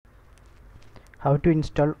How to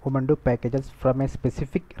install Ubuntu packages from a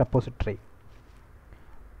specific repository.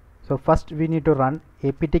 So first we need to run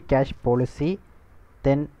apt cache policy,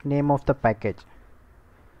 then name of the package.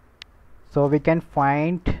 So we can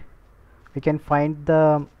find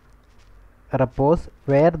the repos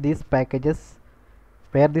where this package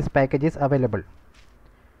is available.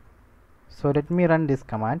 So let me run this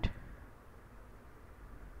command.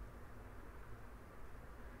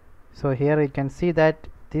 So here you can see that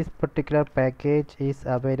this particular package is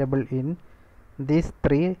available in these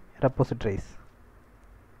 3 repositories.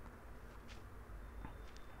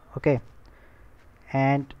 Okay,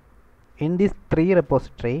 and in these 3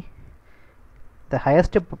 repository, the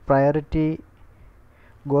highest priority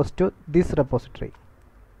goes to this repository.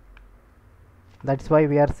 That's why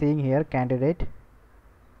we are seeing here candidate,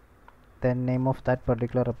 then name of that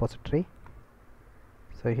particular repository.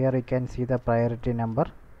 So here you can see the priority number.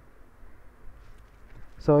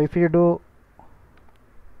 So if you do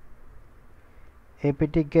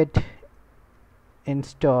apt-get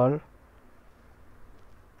install,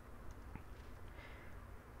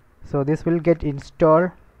 so this will get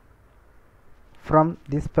installed from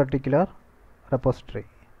this particular repository.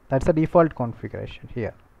 That's the default configuration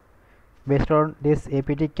here. Based on this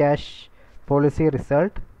apt cache policy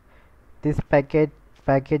result, this package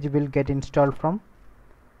will get installed from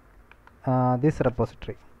this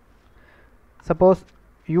repository. Suppose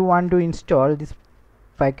you want to install this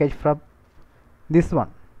package from this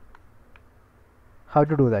one. How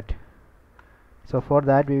to do that? So for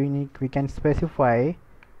that we can specify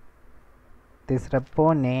this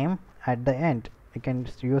repo name at the end. We can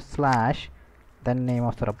use slash then name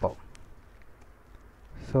of the repo.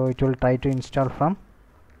 So it will try to install from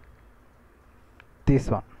this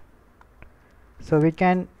one. So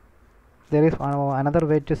there is another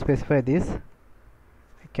way to specify this.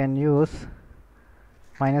 We can use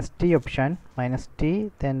 -t option,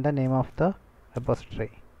 -t then the name of the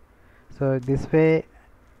repository. So this way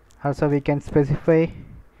also we can specify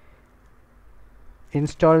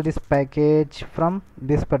install this package from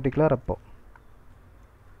this particular repo.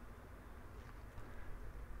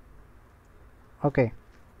 Okay,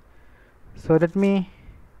 so let me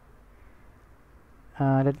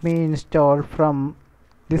install from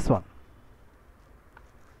this one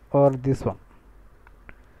or this one.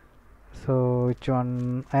 So which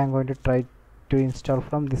one I am going to try to install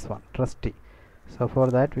from this one, trusty. So for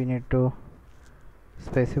that we need to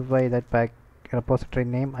specify that repository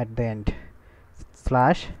name at the end,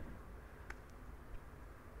 slash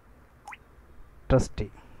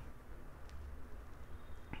trusty.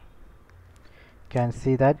 Can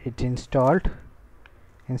see that it installed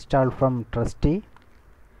from trusty.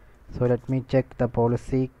 So let me check the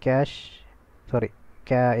policy cache,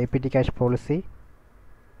 apt cache policy.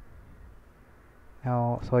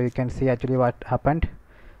 Now so you can see actually what happened.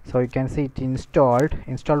 So you can see it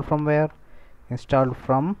installed from where? Installed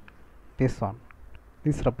from this one,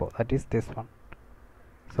 this repo, that is this one.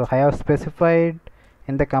 So I have specified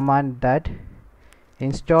in the command that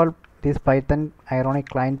install this Python ironic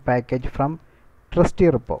client package from trusty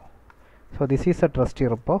repo. So this is a trusty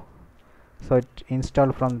repo, so it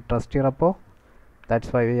installed from trusty repo.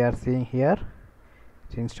 That's why we are seeing here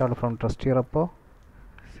it's installed from trusty repo.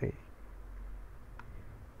 See,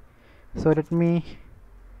 so let me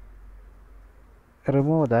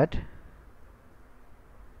remove that.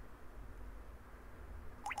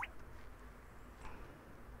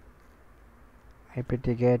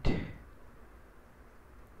 apt-get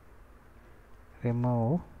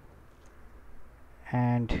remove,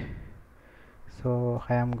 and so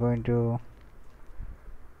I am going to,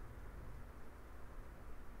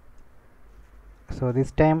 so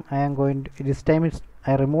this time I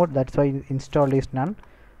removed, that's why install is none.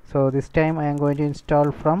 So this time I am going to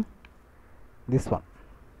install from this one.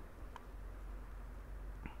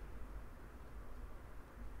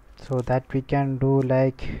 So that we can do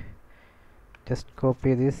like, just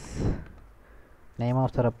copy this name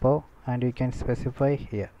of the repo and you can specify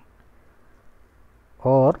here,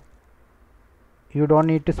 or you don't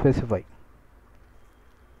need to specify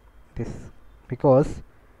this because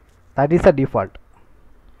that is a default.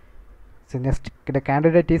 So next the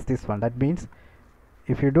candidate is this one. That means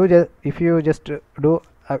if you just do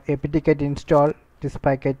apt-get install this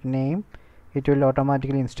package name, it will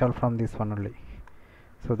automatically install from this one only.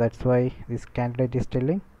 So that's why this candidate is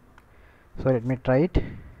telling. So let me try it.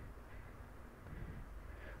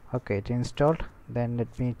 Okay, it installed. Then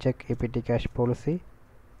let me check apt cache policy.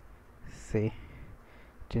 See,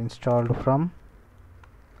 it installed from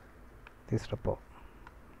this repo,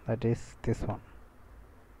 that is this one.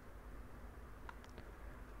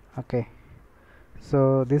 Okay,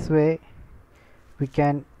 so this way we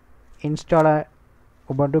can install a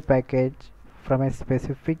Ubuntu package from a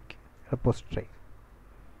specific repository.